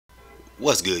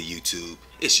What's good, YouTube?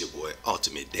 It's your boy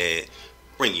Ultimate Dad,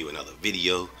 bringing you another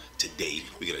video. Today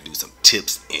we're gonna do some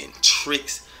tips and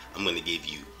tricks. I'm gonna give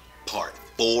you part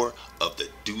 4 of the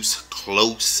Deuce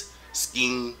close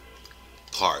scheme.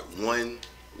 Part 1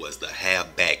 was the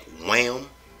halfback wham.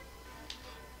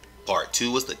 Part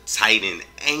 2 was the tight end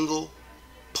angle.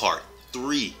 Part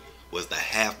 3 was the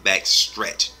halfback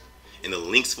stretch. And the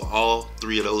links for all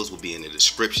 3 of those will be in the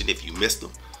description. If you missed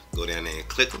them, go down there and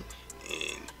click them,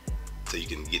 and so you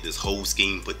can get this whole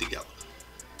scheme put together.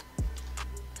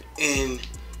 And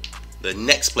the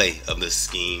next play of this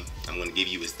scheme I'm going to give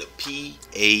you is the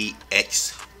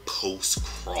PAX post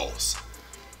cross.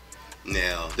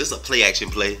 Now, this is a play action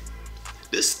play.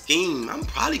 This scheme, I'm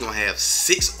probably going to have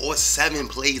 6 or 7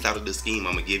 plays out of this scheme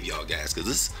I'm going to give y'all guys,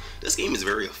 because this scheme is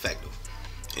very effective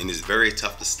and it's very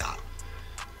tough to stop.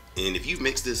 And if you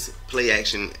mix this play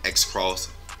action X cross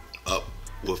up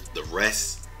with the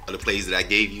rest of the plays that I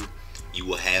gave you, you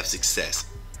will have success.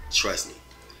 Trust me.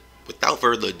 Without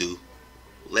further ado,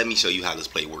 let me show you how this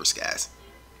play works, guys.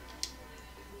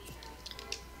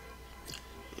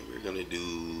 And we're gonna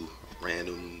do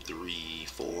random 3,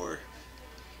 4.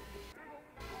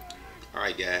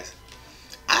 Alright guys,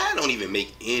 I don't even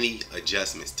make any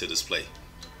adjustments to this play.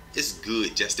 It's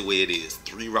good just the way it is.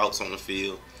 3 routes on the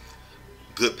field,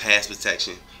 good pass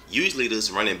protection. Usually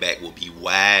this running back will be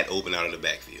wide open out of the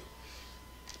backfield.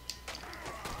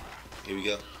 Here we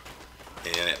go.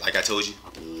 And like I told you,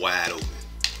 wide open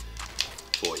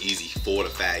for an easy 4 to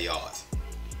 5 yards.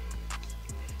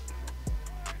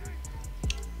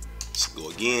 Let's go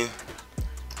again.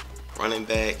 Running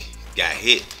back got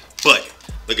hit, but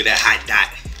look at that hot dot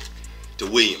to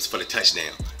Williams for the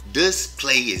touchdown. This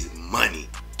play is money.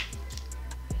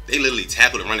 They literally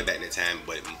tackled the running back that time,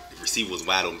 but the receiver was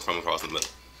wide open from across the middle.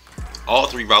 All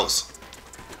 3 routes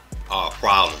are a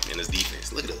problem in this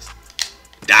defense. Look at this.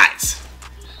 Dots.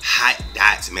 Hot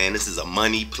dots, man. This is a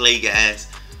money play, guys.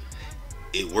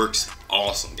 It works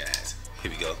awesome, guys. Here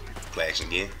we go. Play action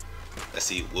again. Let's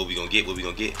see what we gonna get. What we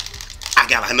gonna get. I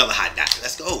got another hot dot.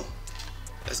 Let's go.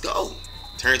 Let's go.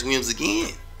 Turns Williams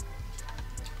again.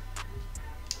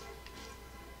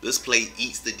 This play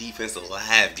eats the defense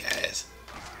alive, guys.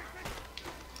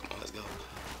 Come on, let's go.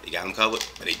 They got them covered,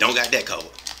 but they don't got that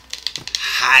covered.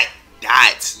 Hot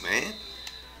dots, man.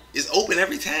 It's open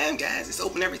every time, guys. It's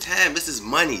open every time. This is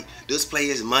money. This play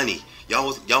is money. Y'all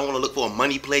want to look for a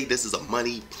money play? This is a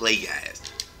money play, guys.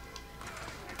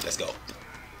 Let's go.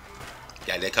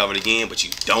 Got that covered again, but you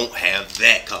don't have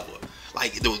that covered.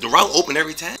 Like, the route open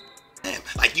every time.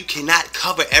 Like, you cannot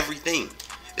cover everything.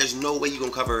 There's no way you're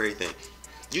going to cover everything.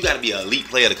 You got to be an elite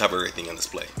player to cover everything on this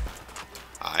play.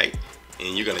 All right?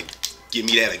 And you're going to give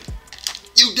me that.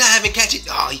 You dive and catch it.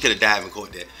 Oh, he could have dived and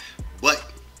caught that. But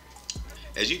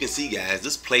as you can see, guys,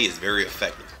 this play is very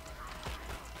effective.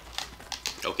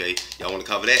 Okay, y'all want to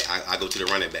cover that? I go to the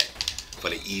running back for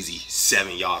the easy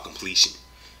 7-yard completion.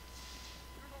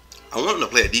 I want him to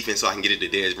play a defense so I can get it to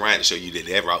Dez Bryant to show you that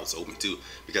that route's open too.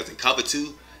 Because in cover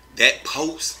 2, that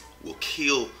post will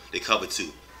kill the cover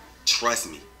 2. Trust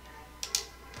me.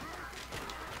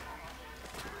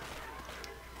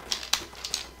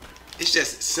 It's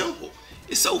just simple.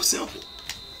 It's so simple.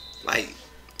 Like,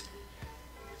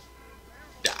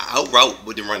 the out route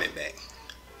with the running back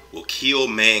will kill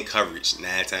man coverage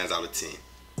 9 times out of 10.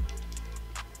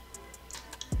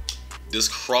 This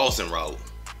crossing route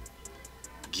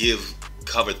give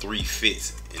cover 3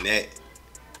 fits, and that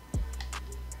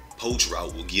poach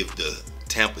route will give the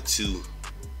Tampa 2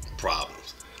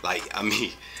 problems. Like, I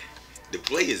mean, the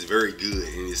play is very good,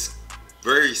 and it's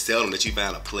very seldom that you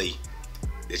find a play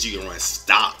that you can run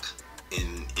stock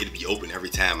and it'll be open every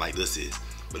time like this is.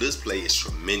 But this play is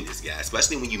tremendous, guys,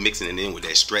 especially when you mixing it in with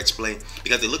that stretch play,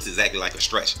 because it looks exactly like a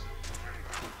stretch.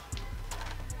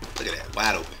 Look at that,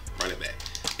 wide open running back,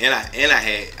 and I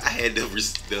had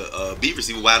the B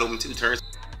receiver wide open too. Turns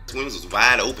Williams was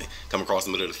wide open, come across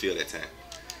the middle of the field that time.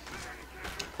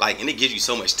 Like, and it gives you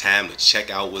so much time to check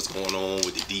out what's going on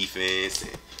with the defense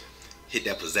and hit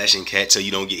that possession catch so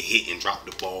you don't get hit and drop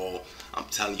the ball. I'm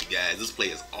telling you guys, this play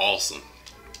is awesome.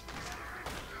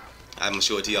 I'm going to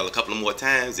show it to y'all a couple of more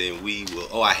times, and we will.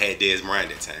 Oh, I had Dez Bryant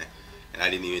that time, and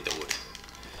I didn't even throw it.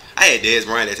 I had Dez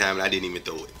Bryant that time, and I didn't even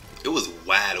throw it. It was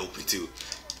wide open, too,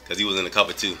 because he was in the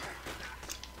cover, too.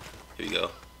 Here we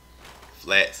go.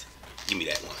 Flats. Give me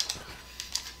that one.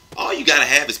 All you got to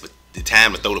have is the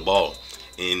time to throw the ball.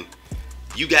 And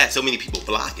you got so many people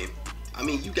blocking. I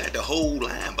mean, you got the whole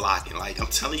line blocking. Like, I'm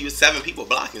telling you, it's 7 people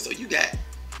blocking, so you got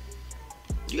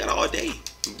all day.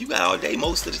 You got all day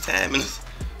most of the time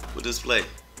with this play.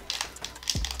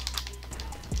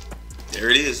 There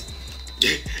it is.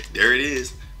 There it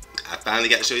is. I finally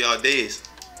got to show y'all Dez.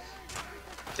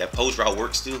 That post route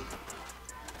works too.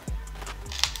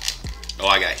 Oh,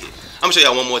 I got hit. I'm gonna show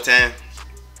y'all one more time.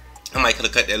 I might could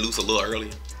have cut that loose a little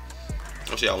earlier. I'm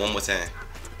gonna show y'all one more time.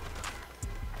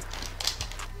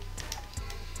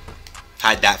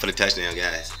 High dot for the touchdown,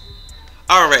 guys.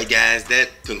 Alright guys, that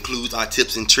concludes our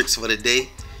tips and tricks for the day.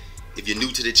 If you're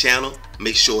new to the channel,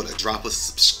 make sure to drop a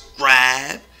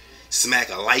subscribe, smack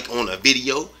a like on the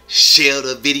video, share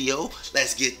the video.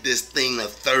 Let's get this thing to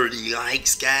 30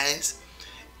 likes, guys.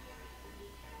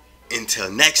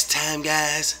 Until next time,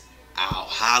 guys, I'll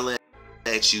holler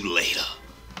at you later.